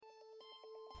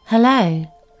Hello,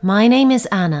 my name is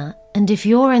Anna, and if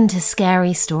you're into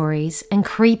scary stories and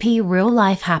creepy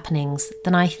real-life happenings,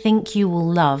 then I think you will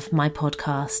love my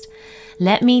podcast.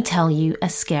 Let me tell you a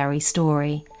scary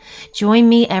story. Join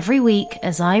me every week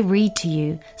as I read to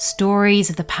you stories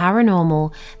of the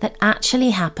paranormal that actually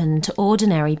happen to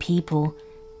ordinary people.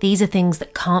 These are things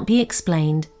that can't be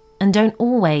explained and don't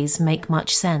always make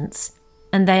much sense,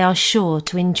 and they are sure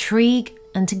to intrigue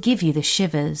and to give you the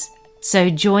shivers.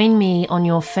 So join me on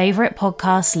your favorite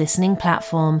podcast listening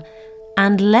platform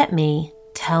and let me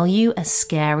tell you a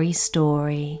scary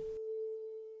story.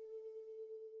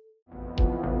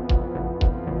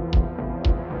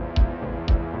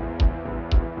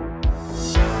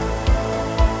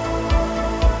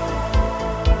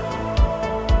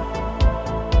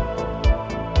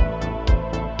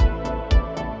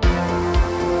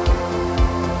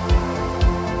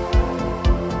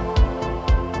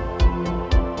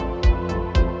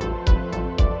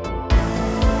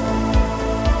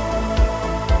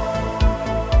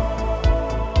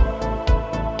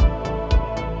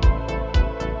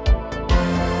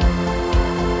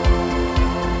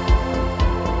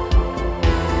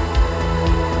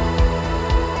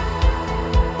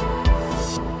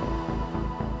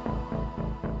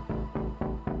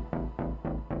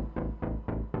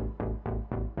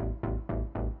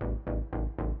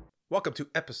 Welcome to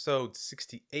episode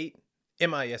 68,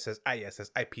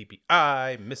 MISSISSIPPI,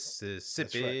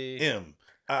 Mississippi. That's right.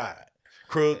 M-I.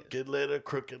 Crooked letter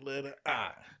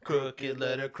I.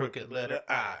 Crooked letter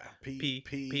I.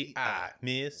 P-P-I,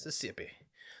 Mississippi.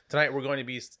 Tonight we're going to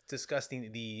be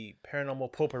discussing the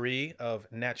paranormal potpourri of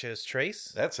Natchez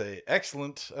Trace. That's a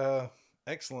excellent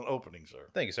opening, sir.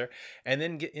 Thank you, sir. And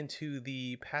then get into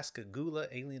the Pascagoula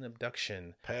alien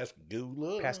abduction.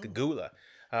 Pascagoula.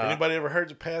 Anybody ever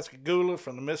heard of Pascagoula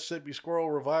from the Mississippi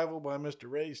Squirrel Revival by Mr.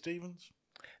 Ray Stevens?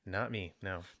 Not me,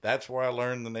 no. That's where I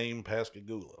learned the name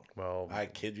Pascagoula. Well, I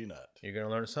kid you not. You're going to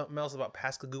learn something else about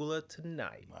Pascagoula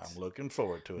tonight. I'm looking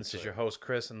forward to it. This is your host,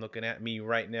 Chris, and looking at me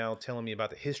right now, telling me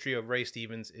about the history of Ray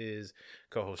Stevens is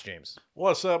co-host James.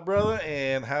 What's up, brother?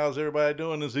 And how's everybody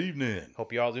doing this evening?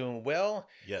 Hope you all doing well.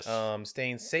 Yes.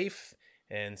 Staying safe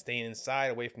and staying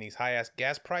inside away from these high-ass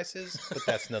gas prices, but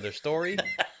that's another story.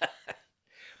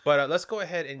 But let's go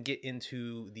ahead and get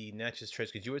into the Natchez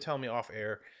Trace, because you were telling me off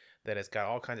air that it's got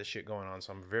all kinds of shit going on.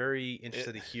 So I'm very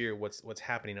interested to hear what's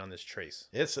happening on this trace.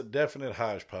 It's a definite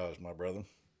hodgepodge, my brother.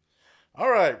 All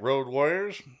right, road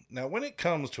warriors. Now, when it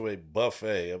comes to a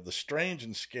buffet of the strange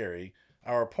and scary,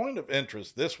 our point of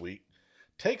interest this week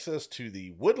takes us to the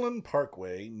Woodland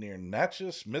Parkway near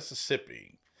Natchez,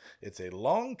 Mississippi. It's a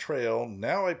long trail,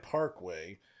 now a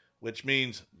parkway, which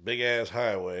means big-ass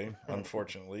highway,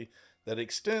 unfortunately, that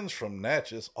extends from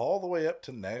Natchez all the way up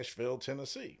to Nashville,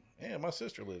 Tennessee. Yeah, my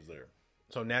sister lives there.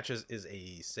 So Natchez is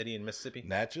a city in Mississippi?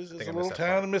 Natchez is a little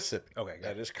town in Mississippi. Okay,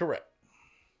 that is correct.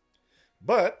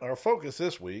 But our focus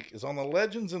this week is on the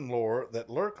legends and lore that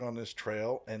lurk on this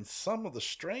trail and some of the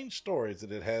strange stories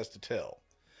that it has to tell.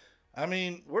 I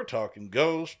mean, we're talking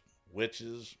ghosts,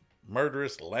 witches,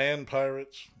 murderous land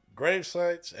pirates, grave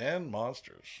sites, and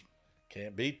monsters.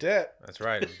 Can't beat that. That's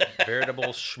right.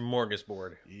 Veritable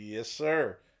smorgasbord. Yes,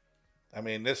 sir. I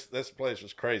mean, this place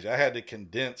was crazy. I had to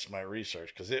condense my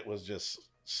research because it was just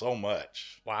so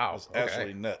much. Wow. It was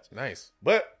absolutely nuts. Nice.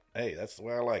 But, hey, that's the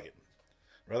way I like it.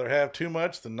 Rather have too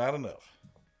much than not enough.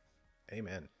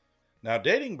 Amen. Now,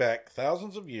 dating back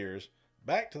thousands of years,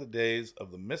 back to the days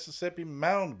of the Mississippi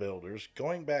mound builders,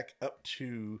 going back up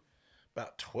to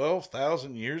about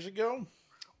 12,000 years ago,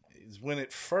 is when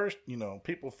it first,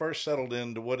 people first settled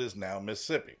into what is now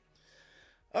Mississippi.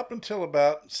 Up until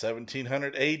about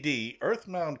 1700 AD, earth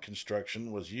mound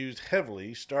construction was used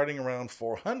heavily starting around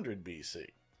 400 BC.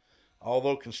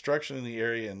 Although construction in the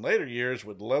area in later years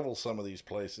would level some of these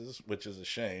places, which is a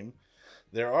shame,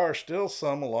 there are still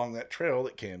some along that trail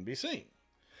that can be seen.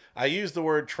 I use the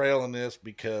word trail in this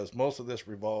because most of this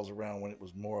revolves around when it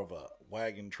was more of a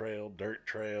wagon trail, dirt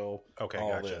trail, all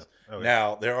gotcha. this. Okay.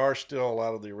 Now, there are still a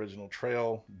lot of the original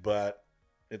trail, but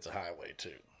it's a highway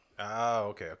too. Oh,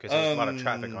 okay. So there's a lot of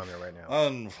traffic on there right now.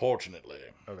 Unfortunately.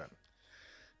 Okay.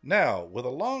 Now, with a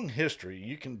long history,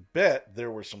 you can bet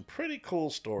there were some pretty cool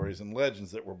stories and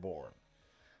legends that were born.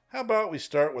 How about we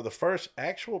start with the first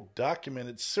actual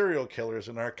documented serial killers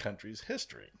in our country's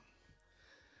history?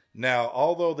 Now,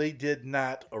 although they did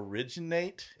not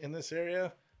originate in this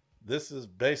area, this is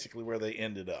basically where they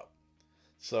ended up.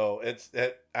 So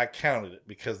I counted it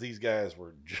because these guys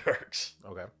were jerks.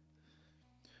 Okay.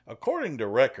 According to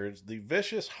records, the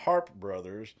vicious Harp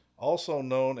brothers, also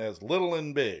known as Little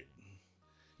and Big,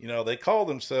 They called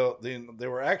themselves, they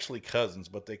were actually cousins,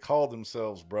 but they called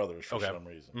themselves brothers for some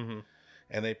reason. Mm-hmm.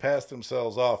 And they passed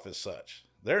themselves off as such.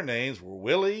 Their names were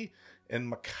Willie and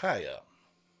Micaiah.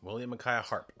 William Micaiah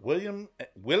Harp.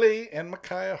 Willie and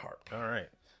Micaiah Harp. All right.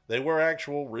 They were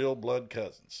actual real blood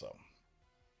cousins. So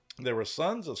they were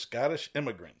sons of Scottish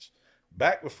immigrants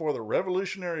back before the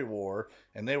Revolutionary War,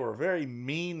 and they were very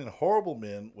mean and horrible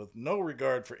men with no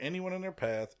regard for anyone in their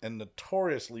path and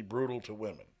notoriously brutal to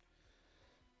women.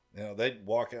 They'd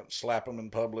walk out and slap them in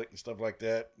public and stuff like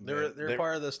that. They're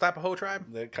part of the Slapahoe tribe?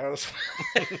 They kind of...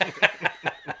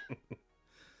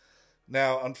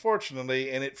 Now,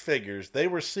 unfortunately, and it figures, they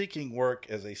were seeking work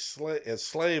as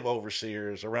slave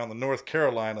overseers around the North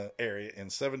Carolina area in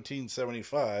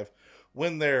 1775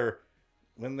 when their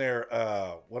endeavors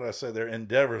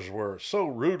were so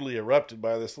rudely erupted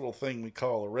by this little thing we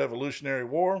call the Revolutionary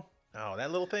War. Oh,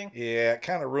 that little thing? Yeah, it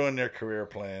kind of ruined their career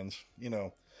plans,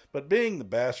 But being the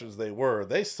bastards they were,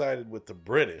 they sided with the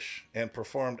British and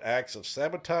performed acts of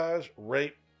sabotage,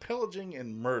 rape, pillaging,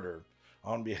 and murder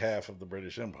on behalf of the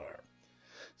British Empire.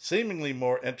 Seemingly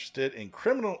more interested in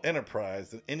criminal enterprise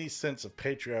than any sense of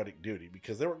patriotic duty,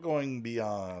 because they were going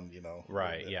beyond,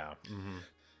 Right, yeah. Mm-hmm.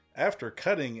 After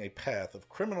cutting a path of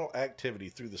criminal activity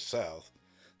through the South,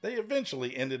 they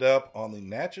eventually ended up on the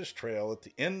Natchez Trail at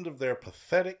the end of their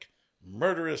pathetic,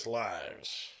 murderous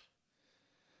lives.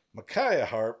 Micaiah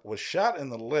Harp was shot in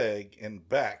the leg and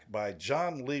back by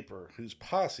John Leeper, whose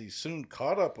posse soon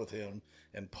caught up with him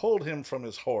and pulled him from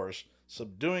his horse,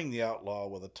 subduing the outlaw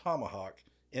with a tomahawk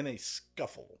in a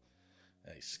scuffle.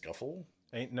 A scuffle?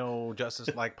 Ain't no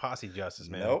justice like posse justice,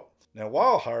 man. Nope. Now,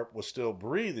 while Harp was still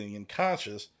breathing and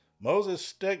conscious, Moses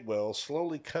Stegwell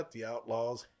slowly cut the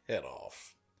outlaw's head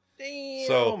off.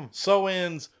 Damn. So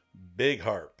ends Big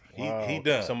Harp. Wow. He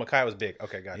done. So Micaiah was big.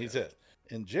 Okay, got it. He's it.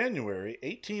 In January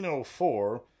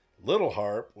 1804, Little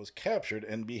Harp was captured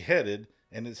and beheaded,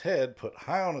 and his head put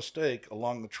high on a stake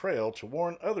along the trail to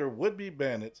warn other would-be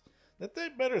bandits that they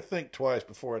better think twice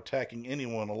before attacking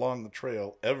anyone along the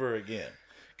trail ever again.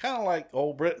 Kind of like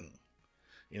Old Britain.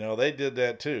 They did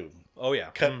that too. Oh, yeah.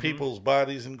 Cut people's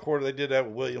bodies in quarter. They did that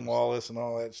with William Wallace and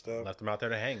all that stuff. Left them out there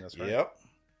to hang. That's right. Yep.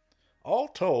 All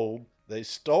told, they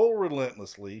stole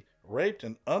relentlessly, raped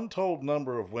an untold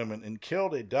number of women, and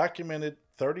killed a documented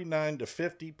 39 to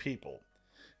 50 people.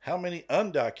 How many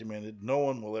undocumented, no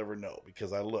one will ever know,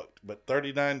 because I looked. But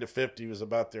 39 to 50 was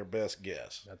about their best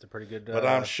guess. That's a pretty good... but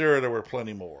I'm sure there were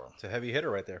plenty more. It's a heavy hitter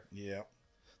right there. Yeah.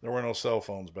 There were no cell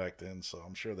phones back then, so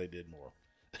I'm sure they did more.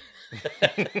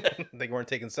 They weren't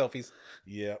taking selfies.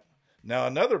 Yeah. Now,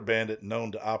 another bandit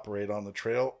known to operate on the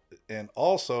trail and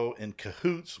also in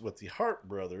cahoots with the Hart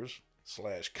brothers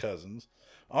 / cousins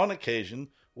on occasion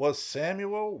was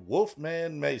Samuel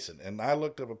Wolfman Mason. And I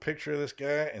looked up a picture of this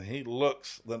guy, and he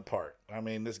looks the part. I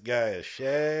mean, this guy is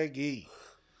shaggy.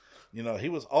 He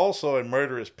was also a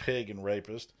murderous pig and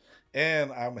rapist.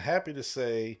 And I'm happy to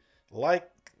say,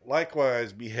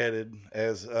 likewise beheaded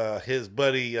as his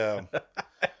buddy...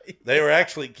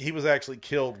 he was actually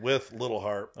killed with Little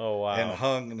Harp. Oh, wow. And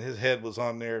hung, and his head was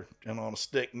on there and on a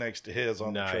stick next to his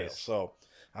on the trail. Nice. So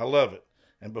I love it.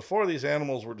 And before these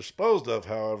animals were disposed of,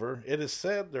 however, it is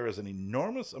said there is an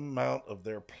enormous amount of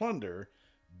their plunder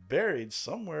buried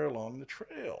somewhere along the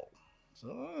trail.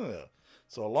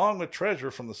 So along with treasure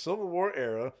from the Civil War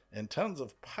era and tons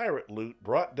of pirate loot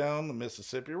brought down the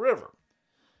Mississippi River.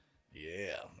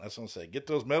 Yeah, that's what I'm saying. Get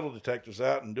those metal detectors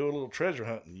out and do a little treasure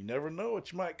hunting. You never know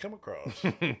what you might come across.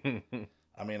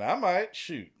 I mean, I might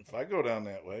shoot if I go down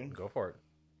that way. Go for it.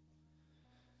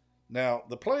 Now,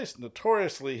 the place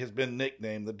notoriously has been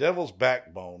nicknamed the Devil's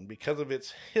Backbone because of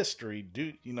its history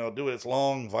due to its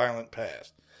long, violent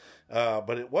past.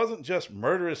 But it wasn't just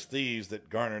murderous thieves that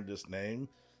garnered this name.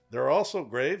 There are also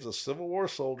graves of Civil War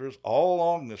soldiers all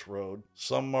along this road,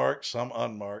 some marked, some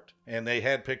unmarked, and they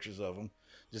had pictures of them.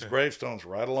 Just gravestones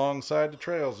right alongside the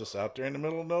trails, just out there in the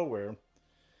middle of nowhere,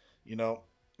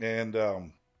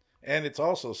 and it's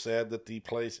also said that the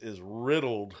place is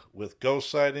riddled with ghost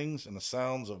sightings and the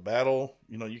sounds of battle.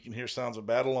 You can hear sounds of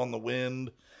battle on the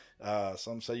wind.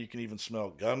 Some say you can even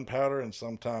smell gunpowder and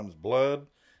sometimes blood,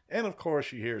 and of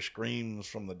course you hear screams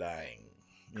from the dying.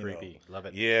 Creepy, love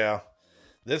it. Yeah,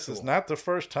 this is not the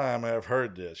first time I've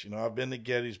heard this. I've been to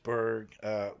Gettysburg.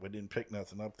 We didn't pick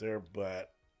nothing up there,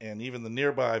 and even the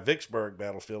nearby Vicksburg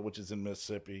battlefield, which is in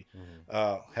Mississippi,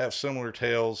 have similar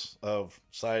tales of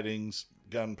sightings,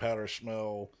 gunpowder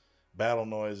smell, battle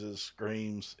noises,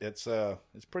 screams. It's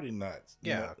pretty nuts.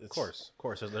 Yeah, of course.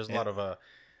 There's a lot of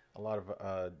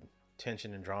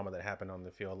tension and drama that happened on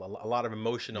the field. A lot of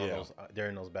emotion on Yeah. those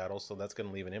during those battles, so that's going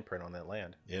to leave an imprint on that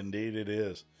land. Indeed it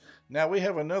is. Now we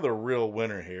have another real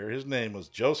winner here. His name was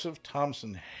Joseph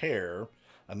Thompson Hare,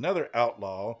 another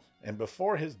outlaw, and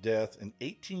before his death in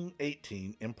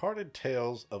 1818 imparted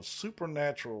tales of the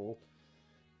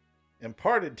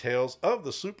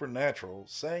supernatural,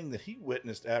 saying that he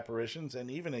witnessed apparitions and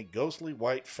even a ghostly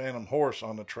white phantom horse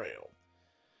on the trail.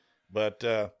 But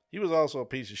he was also a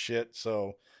piece of shit,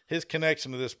 so his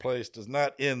connection to this place does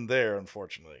not end there,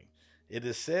 unfortunately. It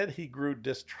is said he grew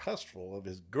distrustful of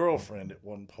his girlfriend at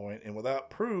one point, and without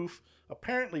proof,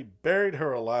 apparently buried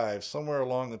her alive somewhere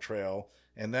along the trail,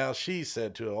 and now she's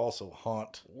said to also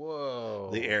haunt Whoa.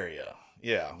 the area.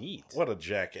 Yeah. Neat. What a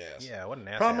jackass. Yeah, what an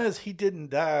ass. Problem is, he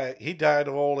didn't die. He died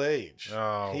of old age.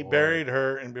 Oh, he Lord. buried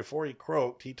her, and before he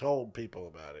croaked, he told people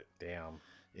about it. Damn.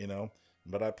 You know,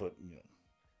 but I put,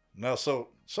 No, so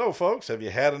folks, have you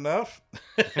had enough?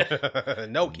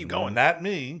 No, keep going. Not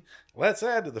me. Let's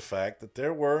add to the fact that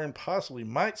there were and possibly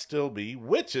might still be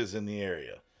witches in the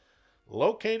area.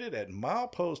 Located at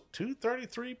milepost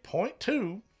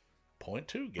 233.2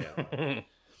 Gallon.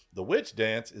 The witch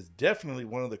dance is definitely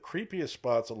one of the creepiest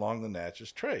spots along the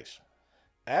Natchez Trace.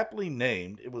 Aptly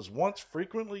named, it was once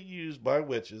frequently used by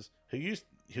witches who used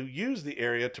the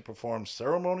area to perform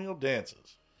ceremonial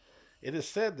dances. It is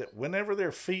said that whenever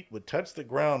their feet would touch the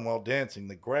ground while dancing,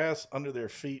 the grass under their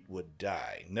feet would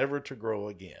die, never to grow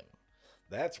again.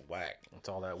 That's whack. It's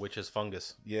all that witch's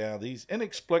fungus. Yeah, these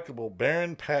inexplicable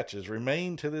barren patches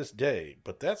remain to this day,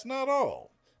 but that's not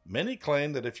all. Many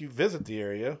claim that if you visit the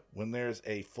area when there's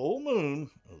a full moon,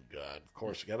 oh God, of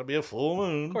course, it got to be a full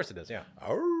moon. Of course it does, yeah.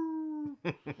 Arr.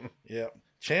 Yeah,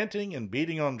 chanting and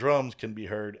beating on drums can be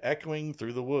heard echoing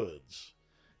through the woods.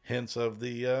 Hints of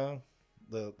the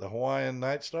Hawaiian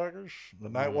Night Stalkers, the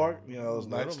Night Walk, those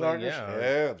Night bit, Stalkers. yeah.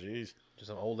 Yeah, jeez. Just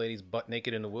some old ladies butt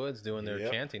naked in the woods doing their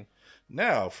Yep. chanting.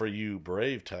 Now, for you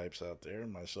brave types out there,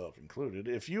 myself included,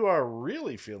 if you are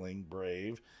really feeling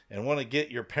brave and want to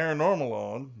get your paranormal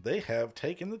on, they have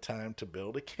taken the time to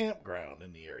build a campground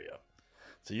in the area.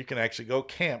 So you can actually go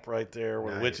camp right there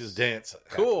where Nice. witches dance.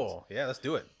 Cool. Yeah, let's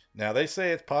do it. Now, they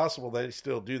say it's possible they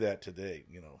still do that today,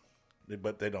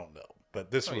 but they don't know. But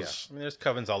this Oh, yeah. was... I mean, there's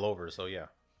covens all over, so yeah.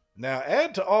 Now,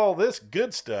 add to all this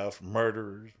good stuff,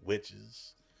 murderers,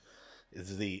 witches,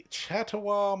 is the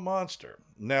Chattawa monster.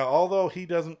 Now, although he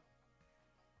doesn't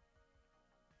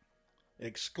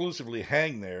exclusively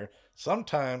hang there,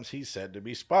 sometimes he's said to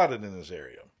be spotted in this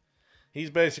area. He's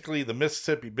basically the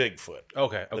Mississippi Bigfoot.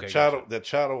 Okay. The Gotcha.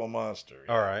 Chattawa monster.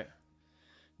 All right.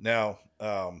 Now,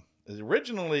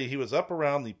 originally he was up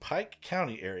around the Pike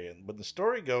County area, but the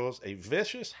story goes a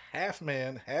vicious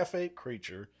half-man, half-ape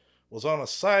creature was on a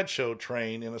sideshow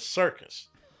train in a circus.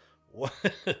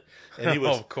 And he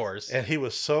was, of course. and he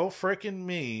was so freaking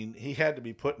mean, he had to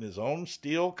be put in his own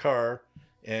steel car,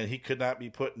 and he could not be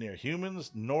put near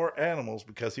humans nor animals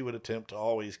because he would attempt to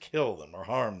always kill them or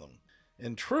harm them.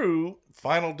 In true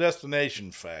Final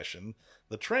Destination fashion,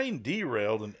 the train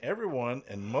derailed and everyone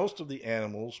and most of the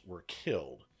animals were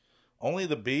killed. Only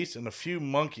the beast and a few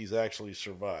monkeys actually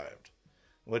survived.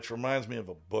 Which reminds me of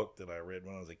a book that I read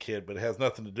when I was a kid, but it has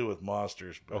nothing to do with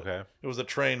monsters. But Okay. It was a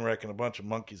train wreck and a bunch of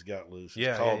monkeys got loose. It's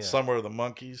Yeah, called yeah. Somewhere of the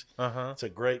Monkeys. Uh-huh. It's a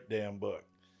great damn book.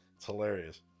 It's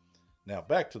hilarious. Now,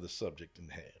 back to the subject in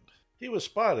hand. He was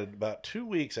spotted about 2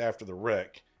 weeks after the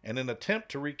wreck, and an attempt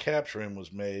to recapture him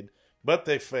was made, but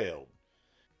they failed.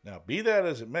 Now, be that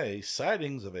as it may,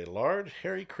 sightings of a large,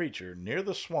 hairy creature near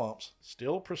the swamps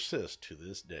still persist to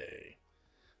this day.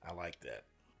 I like that.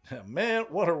 Man,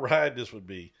 what a ride this would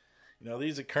be.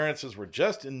 These occurrences were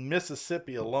just in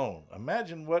Mississippi alone.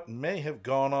 Imagine what may have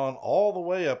gone on all the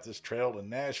way up this trail to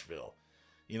Nashville.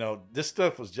 This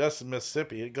stuff was just in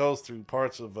Mississippi. It goes through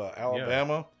parts of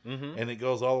Alabama, and it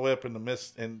goes all the way up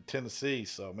in Tennessee.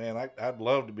 So, man, I'd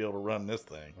love to be able to run this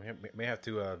thing. We may have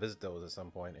to visit those at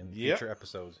some point in Yep. future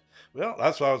episodes. Well,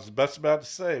 that's what I was just about to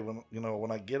say. When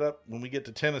we get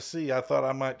to Tennessee, I thought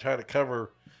I might try to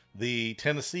cover the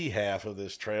Tennessee half of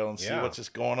this trail and see Yeah. what's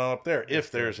just going on up there,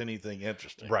 if there's anything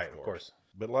interesting. Right, of course.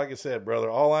 But like I said, brother,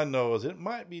 all I know is it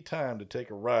might be time to take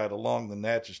a ride along the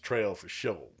Natchez Trail for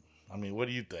sure. I mean, what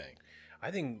do you think?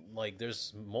 I think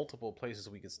there's multiple places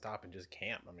we could stop and just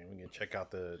camp. I mean, we can check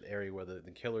out the area where the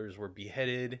killers were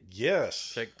beheaded.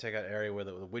 Yes. Check out the area where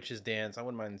the witches dance. I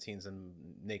wouldn't mind seeing some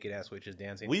naked ass witches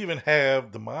dancing. We even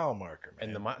have the mile marker, man.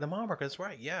 And the mile marker, that's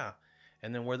right, yeah.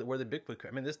 And then where the Bigfoot.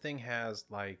 I mean, this thing has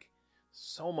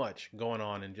so much going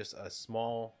on in just a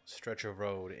small stretch of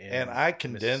road. And I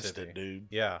condensed Mississippi. it, dude.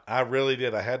 Yeah, I really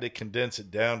did. I had to condense it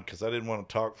down because I didn't want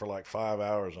to talk for 5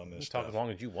 hours on this just stuff. talk as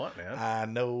long as you want, man. I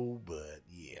know, but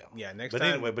yeah. Yeah, next But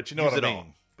time. anyway, but you know use what I it mean.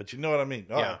 all. But you know what I mean.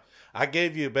 All Yeah. right. I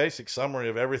gave you a basic summary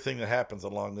of everything that happens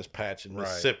along this patch in Right.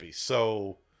 Mississippi.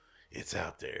 So it's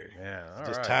out there. Yeah, all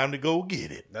Just right. time to go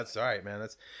get it. That's all right, man.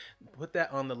 Let's put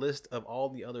that on the list of all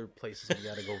the other places we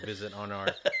got to go visit on our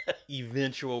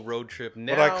eventual road trip.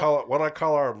 Now, What I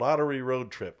call our lottery road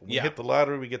trip. When we Yeah. hit the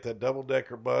lottery, we get that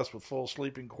double-decker bus with full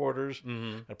sleeping quarters,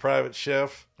 Mhm. a private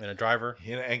chef, and a driver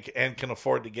and can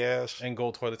afford the gas. and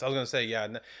gold toilets. I was gonna say,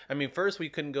 yeah. I mean, first we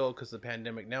couldn't go because of the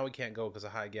pandemic. Now we can't go because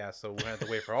of high gas. So we have to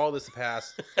wait for all this to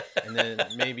pass, and then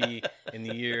maybe in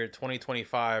the year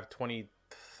 2025,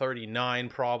 2039,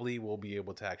 probably we'll be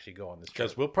able to actually go on this trip.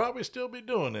 Because we'll probably still be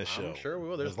doing this show. I'm sure we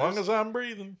will. As long as I'm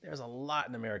breathing. There's a lot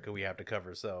in America we have to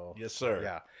cover. So Yes, sir.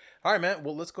 yeah. All right, man.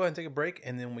 Well, let's go ahead and take a break,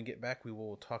 and then when we get back, we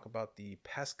will talk about the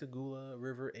Pascagoula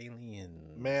River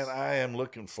aliens. Man, I am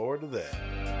looking forward to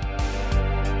that.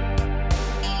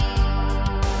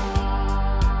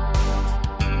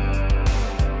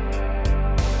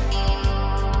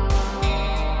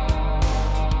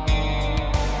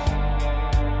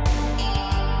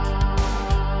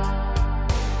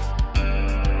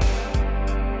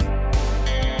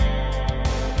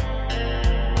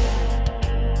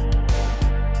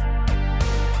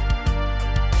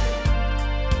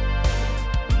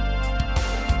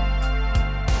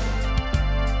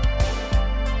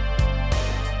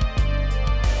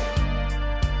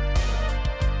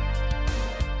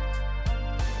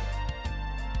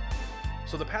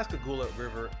 So the Pascagoula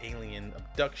River alien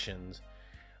abductions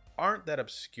aren't that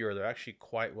obscure. They're actually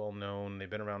quite well known. They've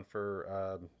been around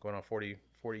for going on 40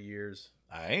 years.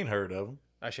 I ain't heard of them.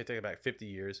 Actually, I take it back 50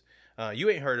 years. You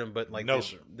ain't heard them, but like No, they've,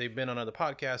 sir. they've been on other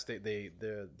podcasts.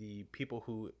 The people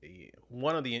who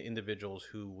one of the individuals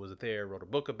who was there wrote a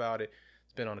book about it.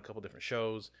 It's been on a couple different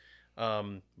shows.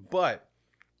 But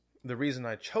the reason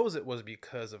I chose it was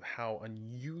because of how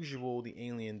unusual the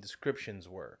alien descriptions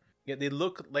were. Yeah,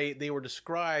 they were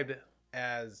described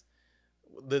as,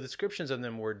 the descriptions of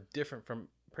them were different from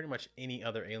pretty much any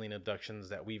other alien abductions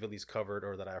that we've at least covered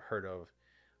or that I've heard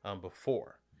of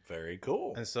before. Very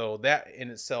cool. And so that in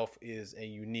itself is a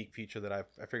unique feature that I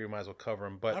figured we might as well cover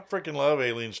them. But I freaking love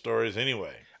alien stories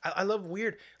anyway. I love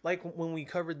weird, like when we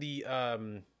covered the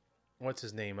what's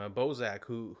his name, Bozak,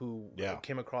 who Yeah.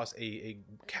 came across a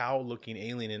cow looking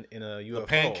alien in a UFO. The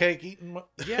pancake eating.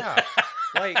 Yeah,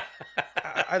 like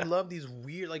I love these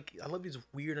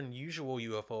weird, unusual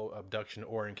UFO abduction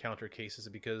or encounter cases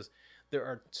because there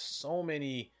are so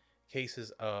many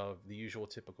cases of the usual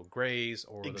typical grays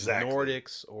or Exactly. the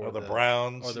Nordics Or the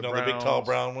browns. or the the big tall browns.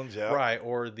 brown ones. Yeah. right,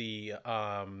 or the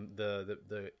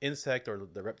insect or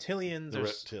the reptilians. The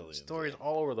There's reptilians, stories yeah.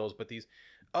 all over those, but these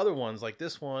other ones like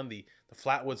this one, the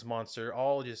Flatwoods Monster,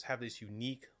 all just have this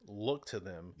unique look to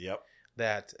them Yep.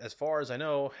 that, as far as I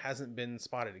know, hasn't been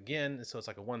spotted again. So it's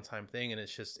like a one-time thing, and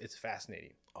it's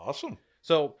fascinating. Awesome.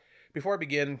 So before I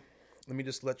begin, let me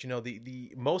just let you know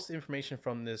the most information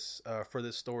from this for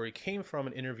this story came from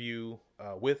an interview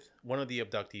with one of the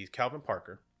abductees, Calvin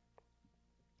Parker,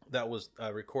 that was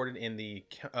recorded in the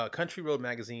Country Road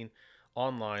magazine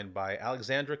online by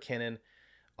Alexandra Kennan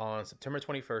on September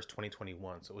 21st,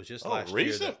 2021. So it was just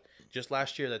recent.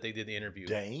 last year that they did the interview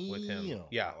with him. Damn.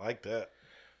 Yeah. I like that.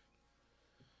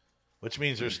 Which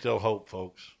means there's still hope,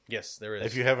 folks. Yes, there is.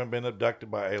 If you haven't been abducted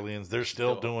by aliens, they're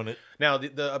still Still. doing it. Now,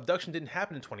 the abduction didn't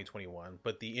happen in 2021,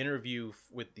 but the interview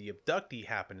with the abductee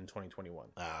happened in 2021.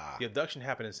 Ah. The abduction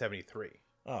happened in 73.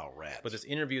 Oh, rats. But this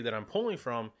interview that I'm pulling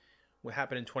from what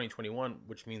happened in 2021,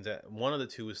 which means that one of the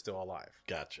two is still alive.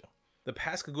 Gotcha. The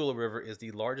Pascagoula River is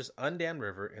the largest undammed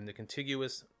river in the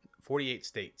contiguous 48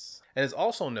 states and is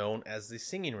also known as the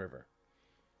Singing River.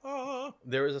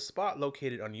 There is a spot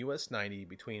located on US 90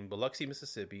 between Biloxi,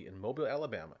 Mississippi and Mobile,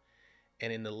 Alabama.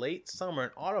 And in the late summer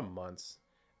and autumn months,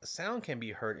 a sound can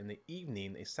be heard in the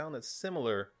evening, a sound that's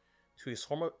similar to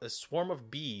a swarm of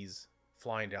bees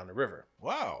flying down the river.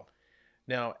 Wow.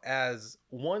 Now, as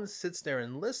one sits there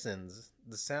and listens,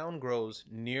 the sound grows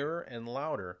nearer and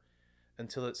louder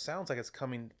until it sounds like it's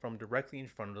coming from directly in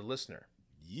front of the listener.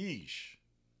 Yeesh.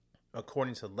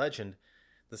 According to legend,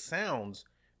 the sounds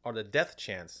are the death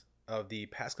chants of the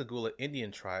Pascagoula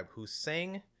Indian tribe who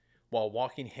sang while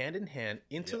walking hand in hand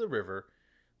into the river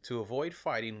to avoid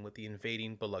fighting with the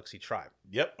invading Biloxi tribe.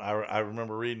 Yep, I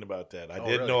remember reading about that. I Oh,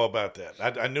 did really? know about that.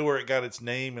 I knew where it got its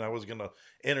name, and I was going to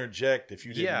interject if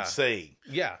you didn't Yeah. say.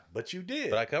 Yeah, But you did.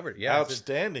 but I covered it. Yeah, it's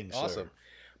Outstanding, awesome. sir.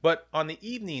 But on the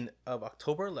evening of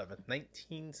October 11th,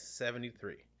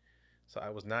 1973, so I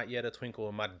was not yet a twinkle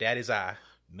in my daddy's eye.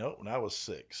 Nope, when I was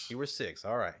 6. You were 6,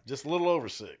 all right. Just a little over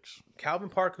 6. Calvin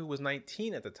Parker, who was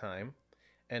 19 at the time,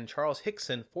 and Charles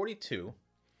Hickson, 42,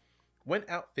 went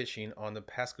out fishing on the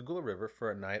Pascagoula River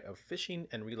for a night of fishing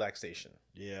and relaxation.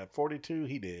 Yeah, 42,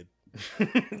 he did.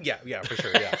 Yeah, for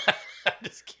sure, yeah.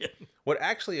 Just kidding. What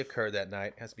actually occurred that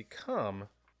night has become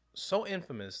so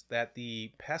infamous that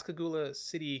the Pascagoula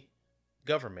city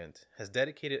government has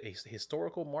dedicated a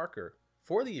historical marker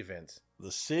for the event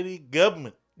The city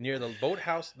government. near the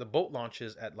boat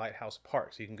launches at Lighthouse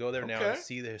Park. So you can go there now and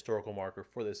see the historical marker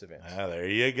for this event. Ah, there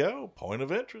you go. Point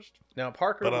of interest. Now,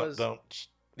 Parker But was... don't.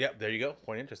 Yep, there you go.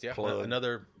 Point of interest. Yeah, Plug.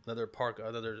 another park,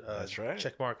 That's right.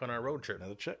 check mark on our road trip.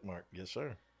 Another check mark. Yes,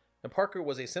 sir. And Parker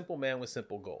was a simple man with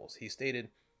simple goals. He stated,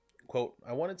 quote,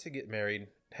 "I wanted to get married,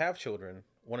 have children,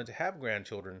 wanted to have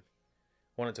grandchildren,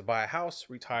 wanted to buy a house,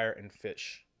 retire, and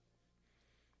fish."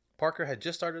 Parker had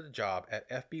just started a job at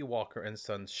F.B. Walker and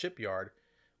Sons shipyard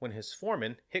when his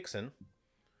foreman, Hickson,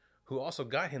 who also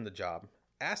got him the job,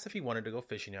 asked if he wanted to go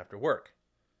fishing after work.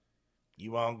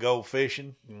 You want to go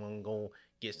fishing? You want to go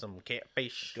get some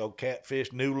catfish? Go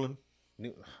catfish noodling?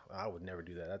 I would never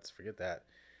do that. Forget that.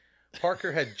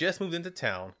 Parker had just moved into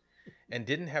town and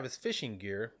didn't have his fishing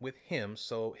gear with him,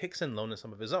 so Hickson loaned him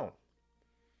some of his own.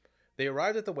 They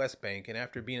arrived at the West Bank, and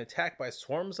after being attacked by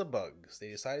swarms of bugs, they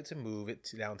decided to move it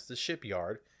down to the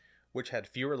shipyard, which had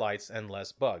fewer lights and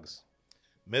less bugs.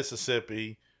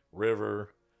 Mississippi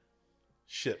River,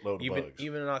 shitload of bugs.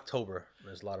 Even in October,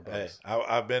 there's a lot of bugs. Hey,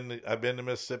 I've been to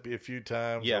Mississippi a few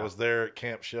times. Yeah. I was there at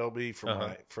Camp Shelby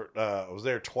I was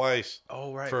there twice.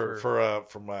 Oh, right.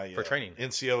 For my training.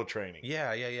 NCO training.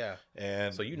 Yeah.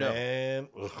 And so man,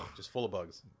 just full of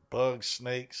bugs. Bugs,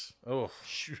 snakes. Oh,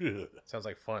 sounds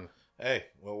like fun. Hey,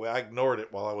 well, I ignored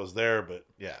it while I was there, but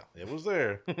yeah, it was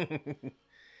there.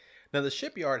 Now, the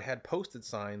shipyard had posted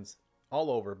signs all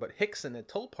over, but Hickson had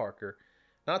told Parker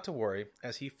not to worry,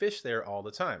 as he fished there all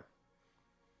the time.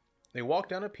 They walked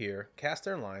down a pier, cast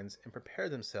their lines, and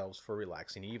prepared themselves for a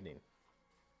relaxing evening.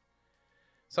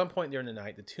 Some point during the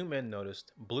night, the two men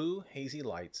noticed blue, hazy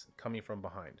lights coming from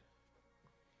behind.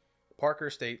 Parker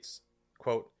states,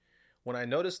 quote, "When I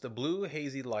noticed the blue,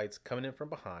 hazy lights coming in from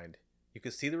behind, you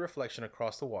could see the reflection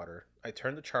across the water. I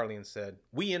turned to Charlie and said,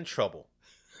 'We in trouble.'"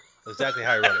 That's exactly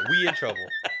how he wrote it. "We in trouble.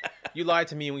 You lied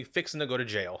to me and we fixing to go to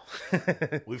jail."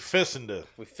 We fixing to.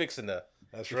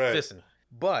 That's right. Fixing.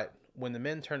 But when the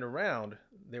men turned around,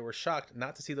 they were shocked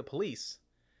not to see the police,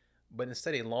 but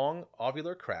instead a long,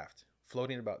 ovular craft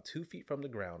floating about 2 feet from the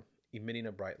ground, emitting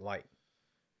a bright light.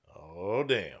 Oh,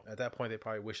 damn. At that point, they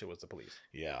probably wish it was the police.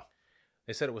 Yeah.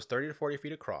 They said it was 30 to 40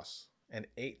 feet across and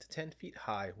 8 to 10 feet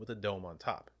high with a dome on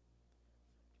top.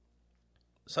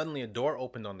 Suddenly, a door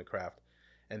opened on the craft,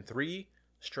 and 3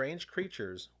 strange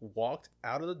creatures walked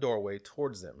out of the doorway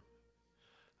towards them.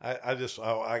 I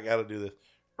got to do this.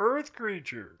 Earth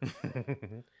creature.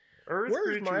 Earth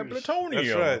Where's creatures. my plutonium?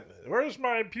 That's right. Where's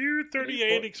my Pew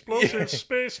 38 explosive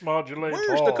space modulator?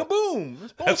 Where's the kaboom? It's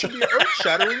supposed to be an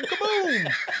earth-shattering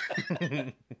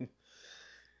kaboom.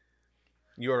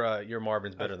 Your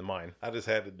Marvin's better than mine. I just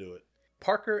had to do it.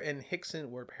 Parker and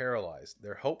Hickson were paralyzed.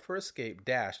 Their hope for escape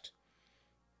dashed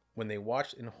when they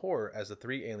watched in horror as the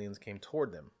 3 aliens came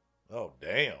toward them. Oh,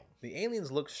 damn. The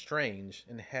aliens looked strange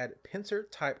and had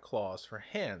pincer-type claws for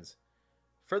hands.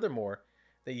 Furthermore,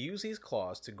 they used these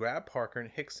claws to grab Parker and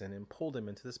Hickson and pull them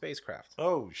into the spacecraft.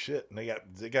 Oh, shit. And they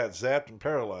got zapped and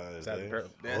paralyzed. That's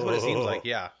what it seems like,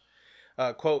 yeah.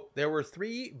 Quote, "There were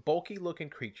 3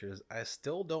 bulky-looking creatures. I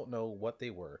still don't know what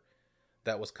they were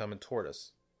that was coming toward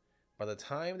us. By the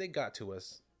time they got to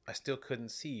us, I still couldn't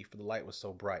see for the light was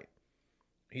so bright."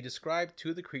 He described 2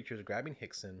 of the creatures grabbing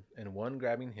Hickson and 1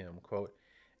 grabbing him, quote,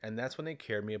 "and that's when they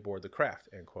carried me aboard the craft,"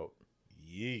 end quote.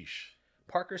 Yeesh.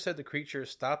 Parker said the creature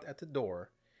stopped at the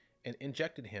door and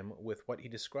injected him with what he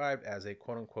described as a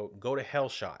quote-unquote go-to-hell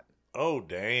shot. Oh,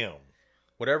 damn.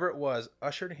 Whatever it was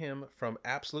ushered him from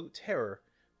absolute terror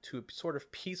to a sort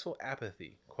of peaceful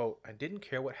apathy. Quote, "I didn't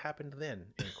care what happened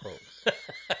then," end quote.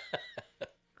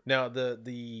 Now,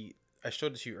 I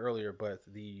showed it to you earlier, but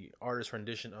the artist's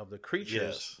rendition of the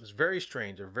creatures is very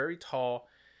strange. They're very tall.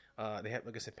 They have,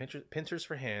 like I said, pincers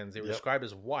for hands. They were described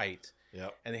as white.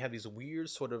 Yep. And they have these weird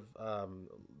sort of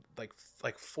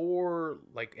like 4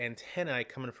 like antennae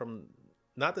coming from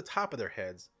not the top of their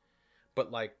heads,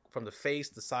 but like from the face,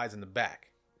 the sides, and the back.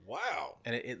 Wow.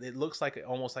 And it looks like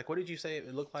almost like, what did you say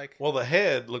it looked like? Well, the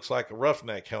head looks like a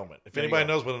roughneck helmet. If anybody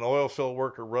knows what an oil field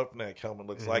worker roughneck helmet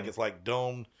looks like, it's like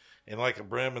domed and like a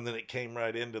brim, and then it came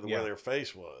right into where their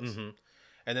face was. Mm-hmm.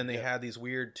 And then they had these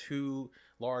weird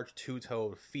large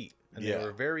two-toed feet. And they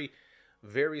were very,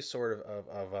 very sort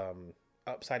of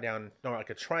upside down, no, like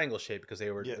a triangle shape because they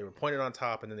were pointed on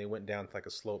top and then they went down to like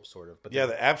a slope sort of. But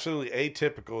they're absolutely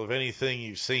atypical of anything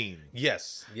you've seen.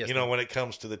 Yes. When it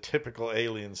comes to the typical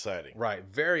alien sighting. Right.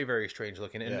 Very, very strange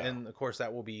looking. And of course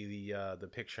that will be the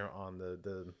picture on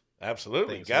the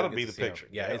absolutely got to be the picture.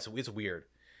 Yeah, it's weird.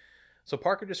 So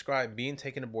Parker described being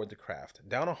taken aboard the craft,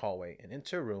 down a hallway, and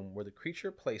into a room where the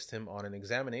creature placed him on an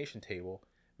examination table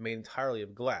made entirely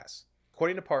of glass.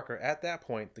 According to Parker, at that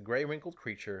point, the gray wrinkled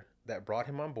creature that brought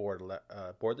him on board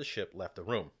the ship left the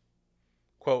room.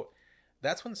 Quote,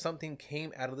 that's when something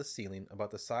came out of the ceiling about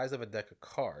the size of a deck of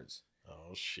cards.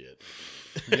 Oh, shit.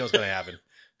 You know what's going to happen.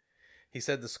 He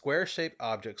said the square-shaped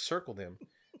object circled him,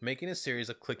 making a series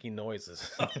of clicking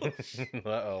noises.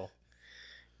 Uh-oh.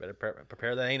 Better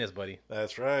prepare that anus, buddy.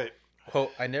 That's right.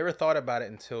 Quote, I never thought about it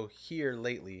until here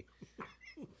lately.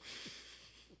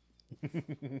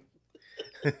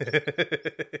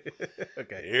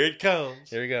 Okay. Here it comes.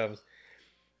 Here it comes.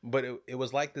 But it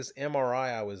was like this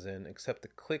MRI I was in, except the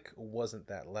click wasn't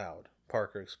that loud,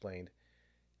 Parker explained.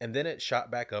 And then it shot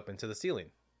back up into the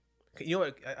ceiling. You know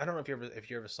what? I don't know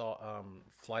if you ever saw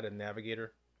Flight of the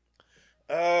Navigator.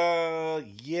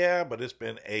 Yeah, but it's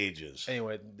been ages.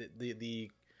 Anyway,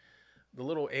 the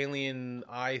little alien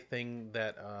eye thing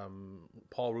that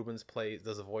Paul Rubens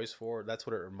does a voice for, that's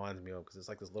what it reminds me of, because it's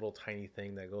like this little tiny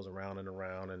thing that goes around and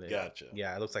around. And Gotcha.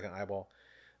 It looks like an eyeball.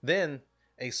 Then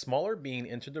a smaller being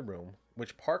entered the room,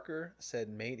 which Parker said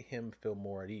made him feel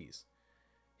more at ease.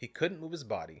 He couldn't move his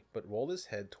body, but rolled his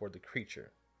head toward the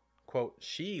creature. Quote,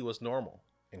 she was normal,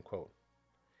 end quote.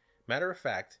 Matter of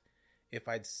fact, if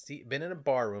I'd been in a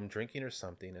bar room drinking or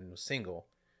something and was single,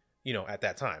 at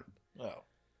that time,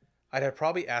 I'd have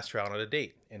probably asked her out on a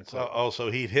date. And so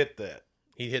he'd hit that.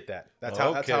 He'd hit that. That's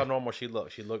how normal she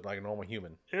looked. She looked like a normal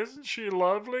human. Isn't she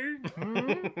lovely?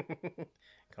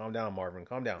 Calm down, Marvin.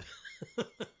 Calm down.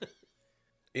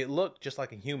 It looked just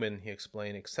like a human, he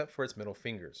explained, except for its middle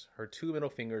fingers. Her 2 middle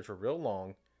fingers were real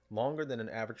long, longer than an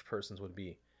average person's would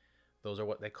be. Those are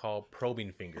what they call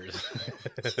probing fingers.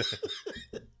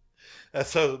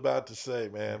 That's what I was about to say,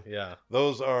 man. Yeah.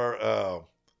 Those are...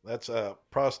 that's a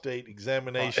prostate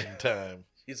examination time.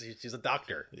 She's a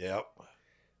doctor. Yep.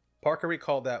 Parker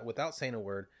recalled that without saying a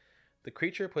word, the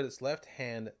creature put its left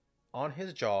hand on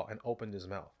his jaw and opened his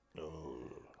mouth. Oh.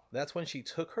 That's when she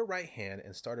took her right hand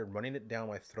and started running it down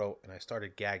my throat, and I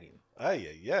started gagging.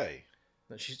 Ay.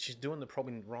 She's doing the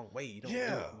probing the wrong way. You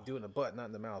don't do it in the butt, not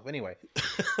in the mouth. Anyway.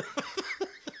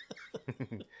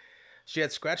 She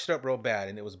had scratched it up real bad,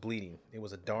 and it was bleeding. It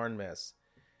was a darn mess.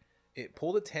 It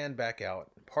pulled its hand back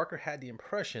out. Parker had the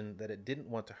impression that it didn't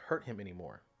want to hurt him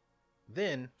anymore.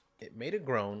 Then it made a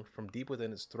groan from deep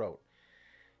within its throat.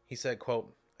 He said,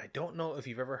 quote, I don't know if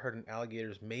you've ever heard an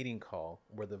alligator's mating call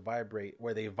where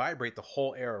they vibrate the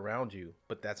whole air around you,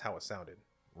 but that's how it sounded.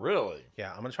 Really?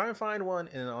 Yeah, I'm going to try and find one,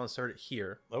 and then I'll insert it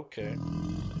here. Okay.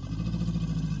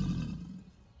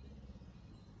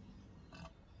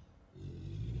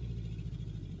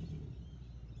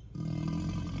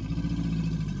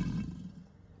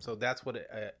 So that's what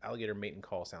an alligator mating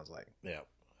call sounds like. Yeah.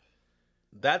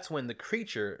 That's when the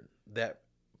creature that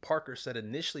Parker said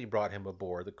initially brought him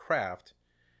aboard the craft,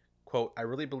 quote, I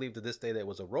really believe to this day that it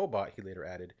was a robot, he later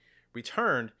added,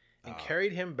 returned and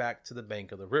carried him back to the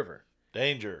bank of the river.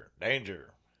 Danger.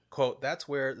 Quote, that's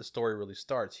where the story really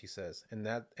starts, he says. And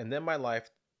then my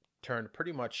life turned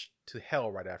pretty much to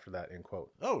hell right after that, end quote.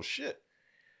 Oh, shit.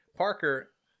 Parker,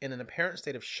 in an apparent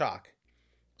state of shock,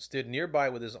 stood nearby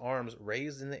with his arms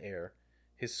raised in the air.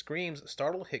 His screams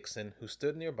startled Hickson, who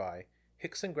stood nearby.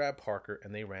 Hickson grabbed Parker,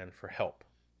 and they ran for help.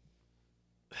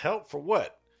 Help for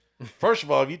what? First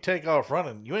of all, if you take off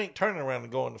running, you ain't turning around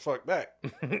and going the fuck back.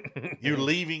 You're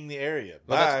leaving the area.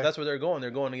 Well, that's where they're going.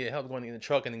 They're going to get help, going to get in the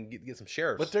truck and then get some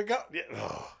sheriffs. But they're going...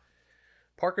 Yeah.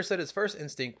 Parker said his first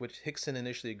instinct, which Hickson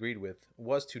initially agreed with,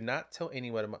 was to not tell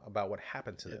anyone about what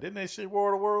happened to them. Didn't they see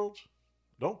War of the Worlds?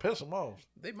 Don't piss them off.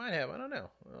 They might have. I don't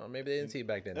know. Maybe they didn't see it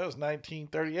back then. That was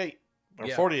 1938. Or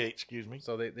 48, excuse me.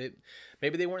 So they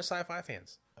maybe they weren't sci-fi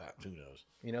fans. Who knows?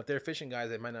 If they're fishing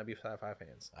guys, they might not be sci-fi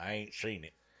fans. I ain't seen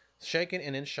it. Shaken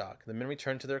and in shock, the men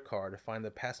returned to their car to find the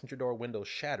passenger door window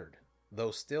shattered, though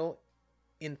still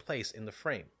in place in the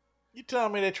frame. You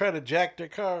telling me they tried to jack their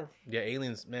car? Yeah,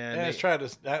 aliens, man. They tried to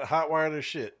hotwire their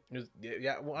shit.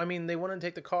 Yeah, well, I mean, they wanted to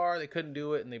take the car. They couldn't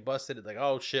do it, and they busted it. Like,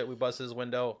 oh, shit, we busted his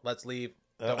window. Let's leave.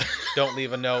 Don't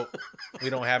leave a note.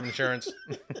 We don't have insurance.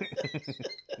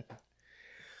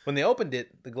 When they opened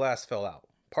it, the glass fell out.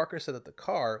 Parker said that the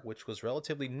car, which was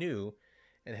relatively new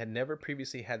and had never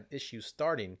previously had issues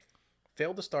starting,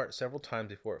 failed to start several times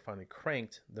before it finally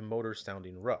cranked, the motor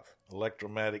sounding rough.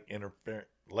 Electromagnetic interference.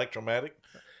 Electromagnetic?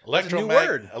 That's a new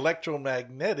word.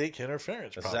 Electromagnetic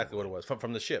interference. That's exactly what it was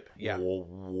from the ship. Yeah.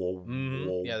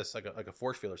 Yeah, it's like a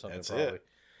force field or something. That's probably. it.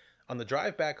 On the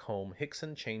drive back home,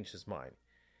 Hickson changed his mind.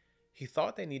 He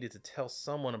thought they needed to tell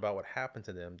someone about what happened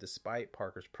to them despite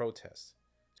Parker's protests.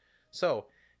 So,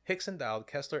 Hickson dialed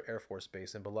Kessler Air Force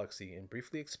Base in Biloxi and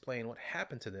briefly explained what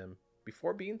happened to them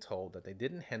before being told that they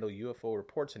didn't handle UFO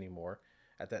reports anymore.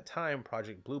 At that time,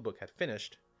 Project Blue Book had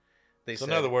finished. They said,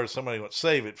 in other words, somebody went,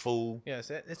 save it, fool. Yeah,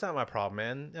 it's not my problem,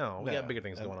 man. No, we got bigger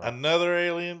things going on. Another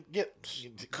alien,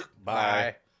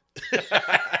 bye.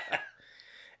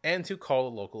 And to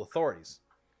call the local authorities.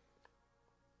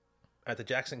 At the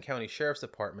Jackson County Sheriff's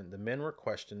Department, the men were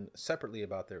questioned separately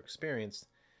about their experience,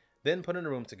 then put in a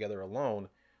room together alone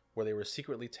where they were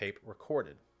secretly tape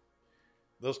recorded.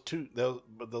 Those two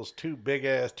big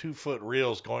ass 2-foot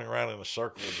reels going around in a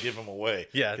circle would give them away.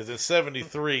 Yeah, because in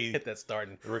 '73, hit that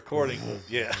starting the recording was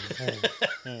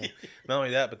Not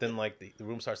only that, but then like the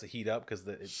room starts to heat up because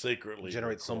it secretly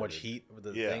generates so much heat with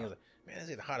the thing. Man, it's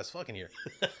getting hot as fuck in here.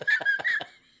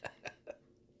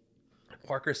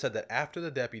 Parker said that after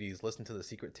the deputies listened to the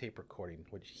secret tape recording,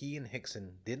 which he and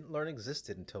Hickson didn't learn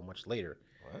existed until much later,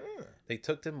 they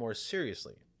took them more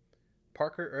seriously.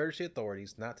 Parker urged the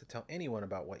authorities not to tell anyone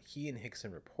about what he and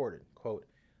Hickson reported. Quote,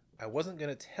 I wasn't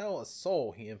going to tell a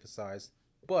soul, he emphasized,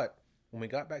 but when we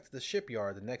got back to the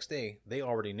shipyard the next day, they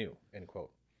already knew, end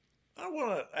quote. I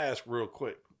want to ask real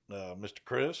quick, Mr.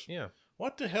 Chris. Yeah.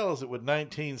 What the hell is it with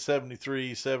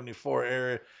 1973, 74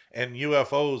 era and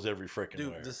UFOs every freaking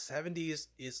Dude, where? the 70s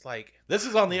is like... This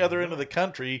is on the other end of the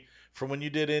country from when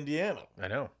you did Indiana. I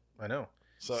know.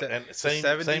 So, and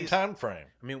same time frame.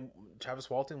 I mean, Travis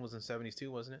Walton was in 70s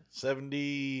too, wasn't it?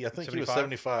 70, I think 75? He was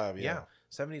 75, yeah.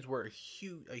 70s were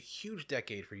a huge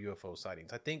decade for UFO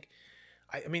sightings. I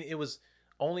mean, it was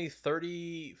only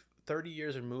 30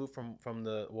 years removed from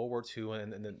the World War II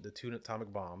and the two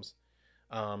atomic bombs.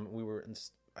 We were and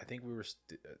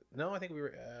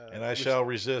I shall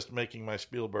resist making my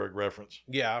Spielberg reference.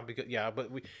 But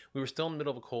we were still in the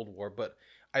middle of a Cold War. But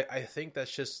I think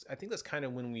that's kind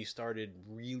of when we started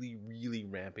really, really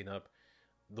ramping up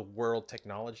the world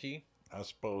technology. I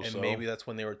suppose and so. Maybe that's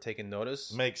when they were taking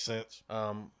notice. Makes sense.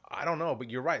 I don't know, but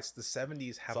you're right. The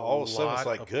 70s have all of a sudden it's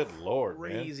like, good Lord,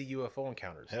 crazy man. UFO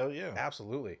encounters. Hell yeah.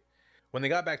 Absolutely. When they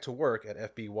got back to work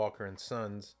at FB Walker and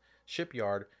Sons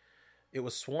shipyard, it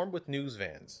was swarmed with news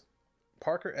vans.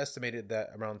 Parker estimated that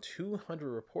around 200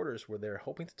 reporters were there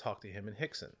hoping to talk to him and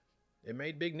Hickson. It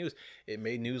made big news. It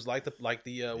made news like the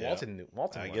Walton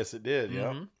I guess it did, yeah.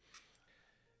 Mm-hmm.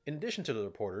 In addition to the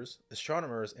reporters,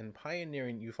 astronomers and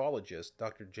pioneering ufologists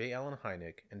Dr. J. Allen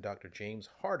Hynek and Dr. James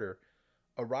Harder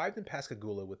arrived in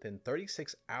Pascagoula within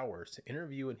 36 hours to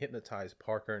interview and hypnotize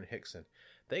Parker and Hickson.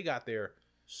 They got there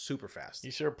super fast. You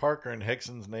sure Parker and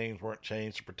Hickson's names weren't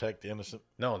changed to protect the innocent?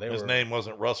 No, his name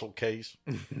wasn't Russell Case.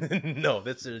 No,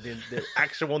 that's their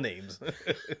actual names.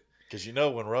 Because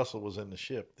when Russell was in the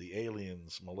ship, the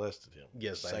aliens molested him.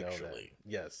 Yes, sexually. I know that.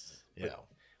 Yes, yeah.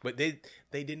 But they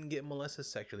didn't get molested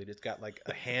sexually. They just got like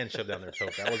a hand shoved down their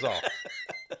throat. That was all.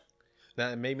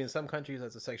 Now, maybe in some countries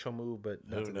that's a sexual move, but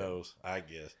who knows? I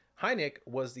guess. Hynek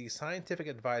was the scientific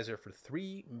advisor for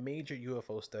 3 major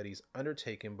UFO studies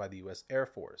undertaken by the U.S. Air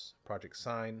Force: Project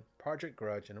Sign, Project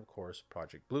Grudge, and of course,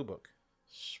 Project Blue Book.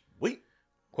 Sweet.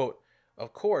 Quote,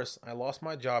 of course, I lost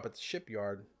my job at the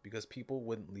shipyard because people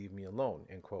wouldn't leave me alone,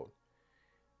 end quote.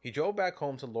 He drove back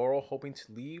home to Laurel hoping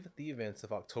to leave the events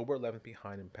of October 11th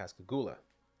behind in Pascagoula.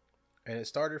 And it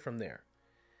started from there.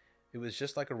 It was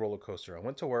just like a roller coaster. I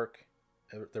went to work.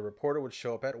 The reporter would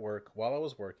show up at work while I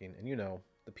was working. And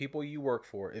the people you work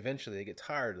for, eventually they get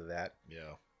tired of that.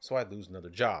 Yeah. So I'd lose another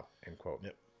job, end quote.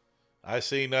 Yep. I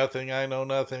see nothing. I know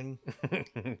nothing.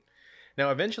 Now,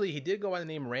 eventually he did go by the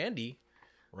name Randy.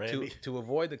 Randy? To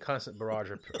avoid the constant barrage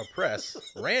of press.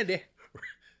 Randy.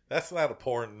 That's not a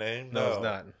porn name. No, it's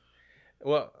not.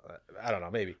 Well, I don't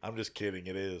know. Maybe. I'm just kidding.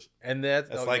 It is. And that's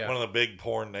one of the big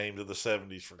porn names of the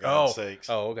 70s, for God's sakes.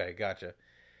 Oh, okay. Gotcha.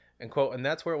 And quote, and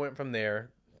that's where it went from there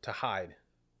to hide.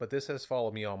 But this has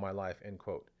followed me all my life, end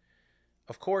quote.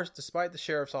 Of course, despite the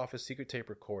sheriff's office secret tape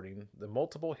recording, the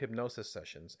multiple hypnosis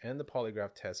sessions, and the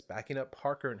polygraph tests backing up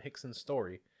Parker and Hickson's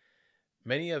story,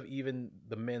 many of even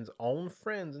the men's own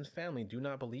friends and family do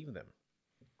not believe them.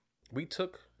 We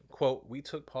took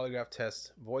polygraph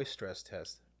tests, voice stress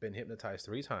tests, been hypnotized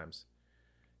 3 times,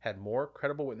 had more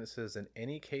credible witnesses than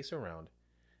any case around,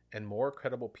 and more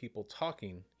credible people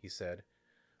talking, he said.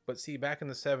 But see, back in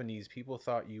the 70s, people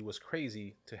thought you was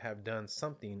crazy to have done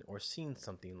something or seen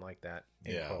something like that,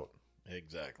 end quote.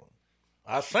 Exactly.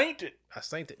 I saint it.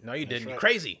 No, you didn't. Right. You're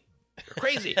crazy. You're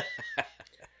crazy.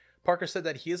 Parker said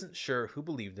that he isn't sure who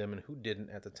believed him and who didn't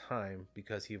at the time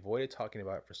because he avoided talking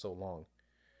about it for so long.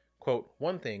 Quote,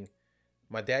 one thing,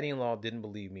 my daddy-in-law didn't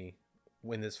believe me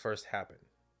when this first happened.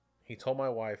 He told my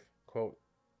wife, quote,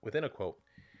 within a quote,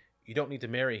 you don't need to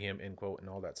marry him, end quote, and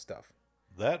all that stuff.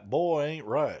 That boy ain't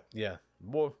right. Yeah.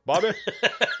 Boy, Bobby.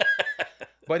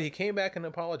 But he came back and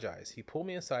apologized. He pulled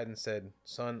me aside and said,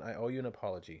 son, I owe you an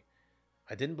apology.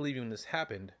 I didn't believe you when this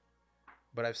happened,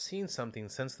 but I've seen something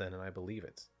since then and I believe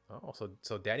it. Oh,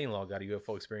 so daddy-in-law got a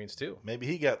UFO experience too. Maybe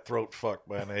he got throat fucked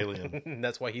by an alien.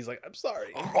 That's why he's like, I'm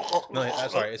sorry. No, I'm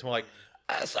sorry. It's more like,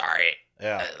 I'm sorry.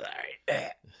 Yeah. I'm sorry.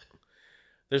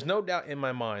 There's no doubt in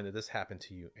my mind that this happened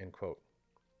to you, end quote.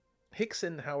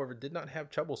 Hickson, however, did not have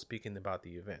trouble speaking about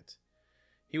the event.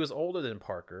 He was older than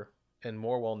Parker and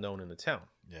more well known in the town.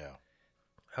 Yeah.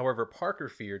 However, Parker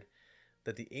feared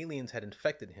that the aliens had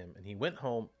infected him, and he went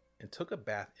home and took a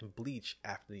bath in bleach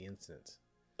after the incident.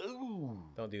 Ooh.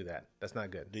 Don't do that. That's not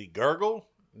good. Did he gargle?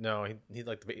 No, he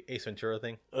like the Ace Ventura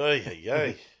thing. Ay, ay,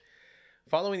 ay.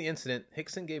 Following the incident,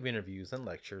 Hickson gave interviews and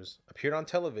lectures, appeared on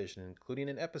television, including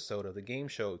an episode of the game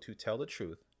show To Tell the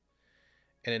Truth.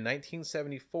 And in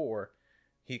 1974,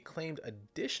 he claimed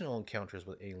additional encounters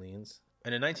with aliens.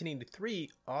 And in 1983,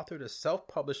 authored a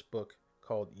self-published book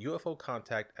called UFO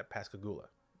Contact at Pascagoula.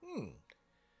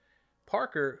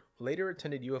 Parker later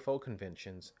attended UFO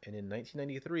conventions, and in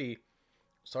 1993,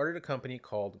 started a company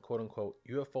called, quote-unquote,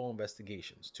 UFO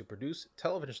Investigations to produce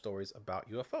television stories about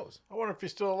UFOs. I wonder if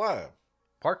he's still alive.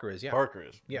 Parker is, yeah. Parker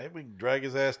is. Yeah. Maybe we can drag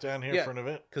his ass down here Yeah. for an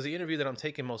event. Because the interview that I'm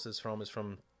taking most of this from is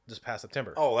from this past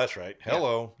September. Oh, that's right.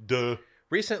 Hello. Duh.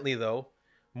 Recently, though,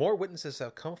 more witnesses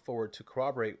have come forward to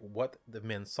corroborate what the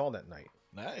men saw that night.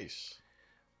 Nice.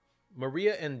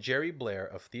 Maria and Jerry Blair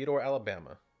of Theodore,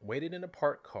 Alabama, waited in a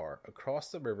parked car across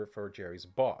the river for Jerry's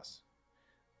boss.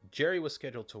 Jerry was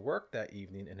scheduled to work that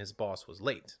evening and his boss was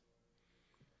late.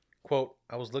 Quote,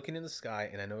 I was looking in the sky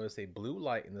and I noticed a blue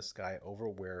light in the sky over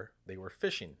where they were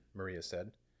fishing, Maria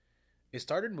said. It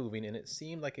started moving and it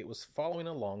seemed like it was following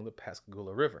along the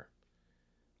Pascagoula River.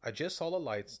 I just saw the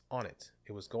lights on it.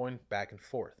 It was going back and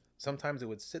forth. Sometimes it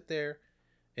would sit there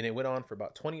and it went on for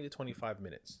about 20 to 25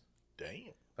 minutes.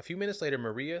 Damn. A few minutes later,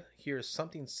 Maria hears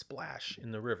something splash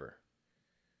in the river.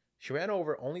 She ran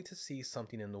over only to see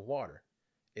something in the water.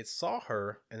 It saw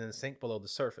her and then sank below the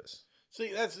surface.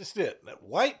 See, that's just it.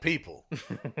 White people.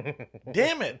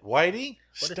 Damn it, Whitey.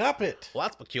 Stop it. Well,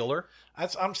 that's peculiar.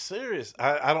 I'm serious.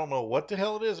 I don't know what the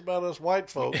hell it is about us white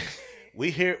folks.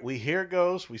 we hear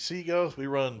ghosts, we see ghosts, we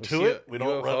run to it. We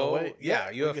don't run away.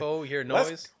 Yeah, UFO, you hear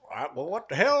noise. Well, what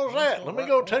the hell is that? Let me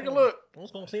go take a look.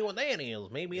 Let's go see what that is.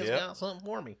 Maybe it's got something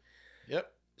for me.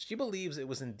 Yep. She believes it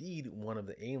was indeed one of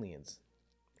the aliens.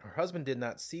 Her husband did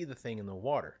not see the thing in the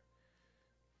water.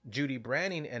 Judy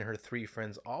Branning and her 3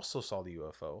 friends also saw the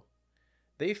UFO.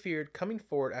 They feared coming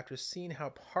forward after seeing how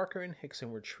Parker and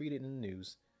Hickson were treated in the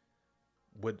news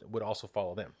would also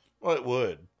follow them. Well, it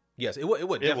would. Yes, it would.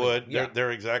 It would. Yeah.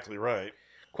 They're exactly right.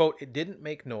 Quote, it didn't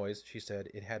make noise, she said.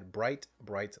 It had bright,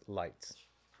 bright lights.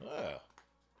 Ah,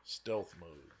 stealth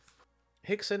mode.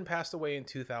 Hickson passed away in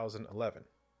 2011.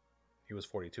 He was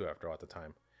 42 after all at the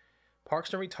time.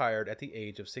 Parkson retired at the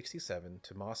age of 67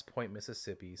 to Moss Point,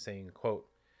 Mississippi, saying, quote,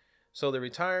 so the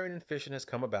retiring and fishing has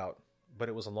come about, but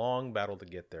it was a long battle to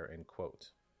get there, end quote.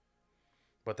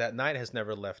 But that night has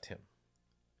never left him.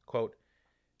 Quote,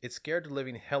 it scared the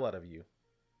living hell out of you.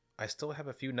 I still have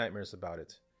a few nightmares about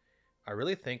it. I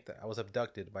really think that I was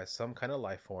abducted by some kind of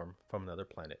life form from another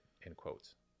planet, end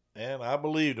quote. And I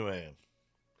believed him, man.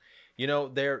 You know,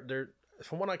 they're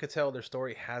from what I could tell, their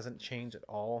story hasn't changed at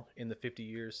all in the 50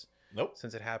 years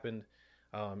since it happened.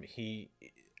 He,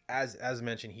 as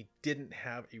mentioned, he didn't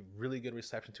have a really good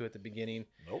reception to it at the beginning.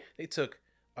 Nope. They took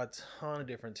a ton of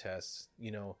different tests,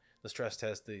 you know, the stress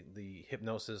test, the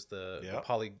hypnosis, the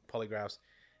polygraphs,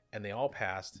 and they all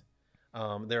passed.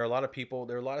 There are a lot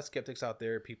of skeptics out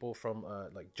there, people from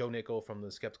like Joe Nickel from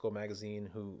the Skeptical magazine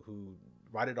who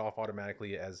write it off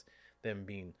automatically as them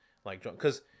being like drunk.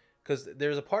 Because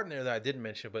there's a part in there that I didn't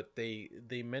mention, but they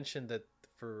mentioned that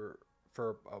for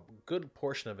a good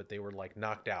portion of it, they were like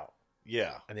knocked out.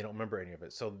 Yeah. And they don't remember any of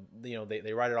it. So, you know,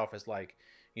 they write it off as like,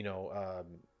 you know,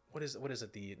 what is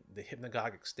it? The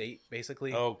hypnagogic state,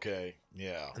 basically. Okay.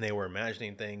 Yeah. And they were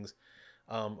imagining things.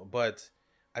 But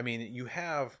I mean, you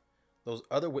have those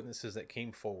other witnesses that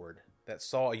came forward that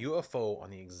saw a UFO on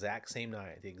the exact same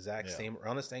night,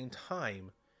 around the same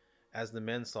time as the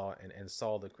men saw and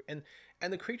saw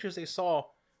and the creatures they saw,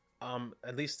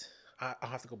 at least I'll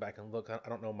have to go back and look. I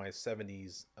don't know my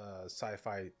 70s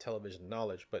sci-fi television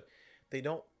knowledge, but they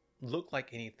don't look like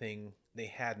anything they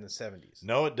had in the 70s.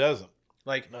 No, it doesn't.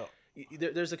 Like, no.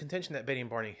 there's a contention that Betty and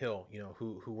Barney Hill,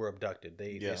 who were abducted,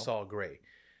 they saw gray.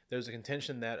 There's a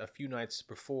contention that a few nights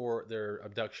before their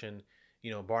abduction,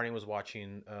 Barney was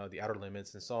watching The Outer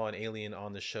Limits and saw an alien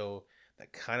on the show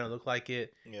that kind of looked like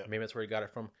it. Yeah. Maybe that's where he got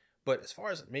it from. But as far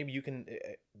as maybe you can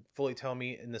fully tell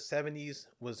me, in the 70s,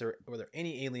 were there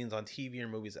any aliens on TV or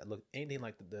movies that looked anything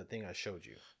like the thing I showed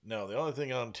you? No, the only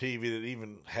thing on TV that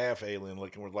even half alien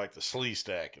looking was like the Slee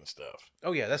Stack and stuff.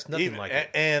 Oh yeah, that's nothing like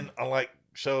it. And unlike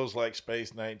shows like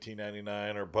Space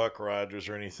 1999 or Buck Rogers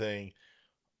or anything,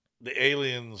 the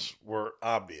aliens were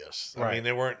obvious. Right. I mean,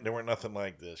 they weren't nothing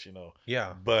like this,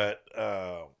 Yeah. But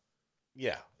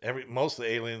yeah, most of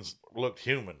the aliens looked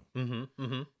human.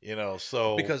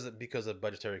 So because of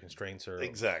budgetary constraints or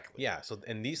exactly. Yeah. So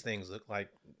and these things look like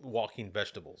walking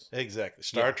vegetables. Exactly.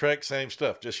 Star Trek, same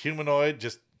stuff. Just humanoid,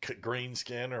 just green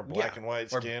skin or black and white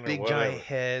skin or big whatever. giant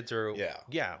heads or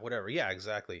yeah, whatever. Yeah,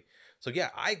 exactly. So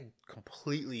yeah, I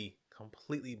completely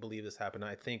believe this happened.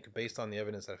 I think based on the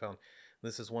evidence I found,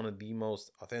 this is one of the most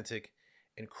authentic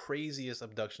and craziest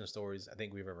abduction stories I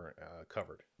think we've ever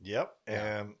covered. Yep,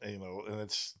 and and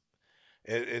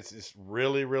it's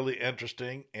really, really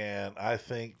interesting, and I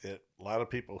think that a lot of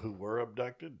people who were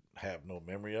abducted have no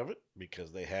memory of it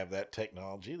because they have that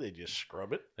technology. They just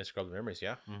scrub it. They scrub the memories,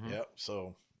 yeah. Mm-hmm. Yep.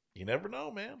 So you never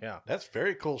know, man. Yeah, that's a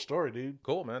very cool story, dude.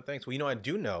 Cool, man. Thanks. Well, I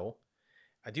do know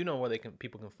where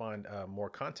people can find more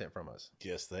content from us.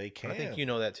 Yes, they can. I think you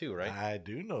know that too, right? I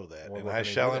do know that, Well, and I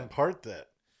shall impart that.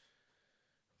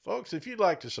 Folks, if you'd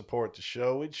like to support the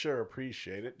show, we'd sure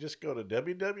appreciate it. Just go to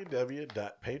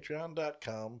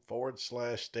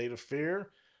www.patreon.com/State of Fear.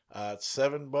 It's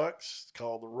 $7. It's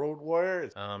called The Road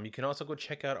Warrior. You can also go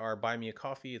check out our Buy Me a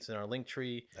Coffee. It's in our link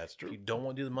tree. That's true. If you don't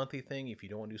want to do the monthly thing, if you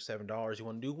don't want to do $7, you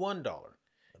want to do $1.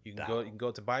 You can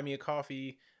go to Buy Me a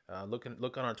Coffee. Look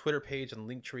on our Twitter page and the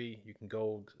link tree. You can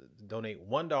go donate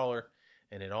 $1.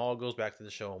 And it all goes back to the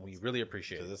show, and we really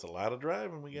appreciate it. There's a lot of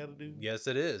driving we got to do. Yes,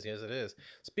 it is. Yes, it is.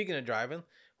 Speaking of driving,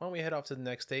 why don't we head off to the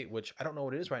next state, which I don't know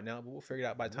what it is right now, but we'll figure it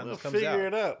out by the time this comes out. We'll figure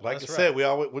it out. Like I said,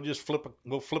 we'll just flip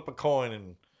a coin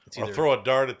and or throw a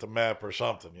dart at the map or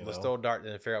something. Let's throw a dart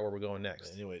and figure out where we're going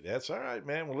next. Anyway, that's all right,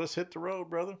 man. Well, let's hit the road,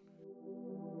 brother.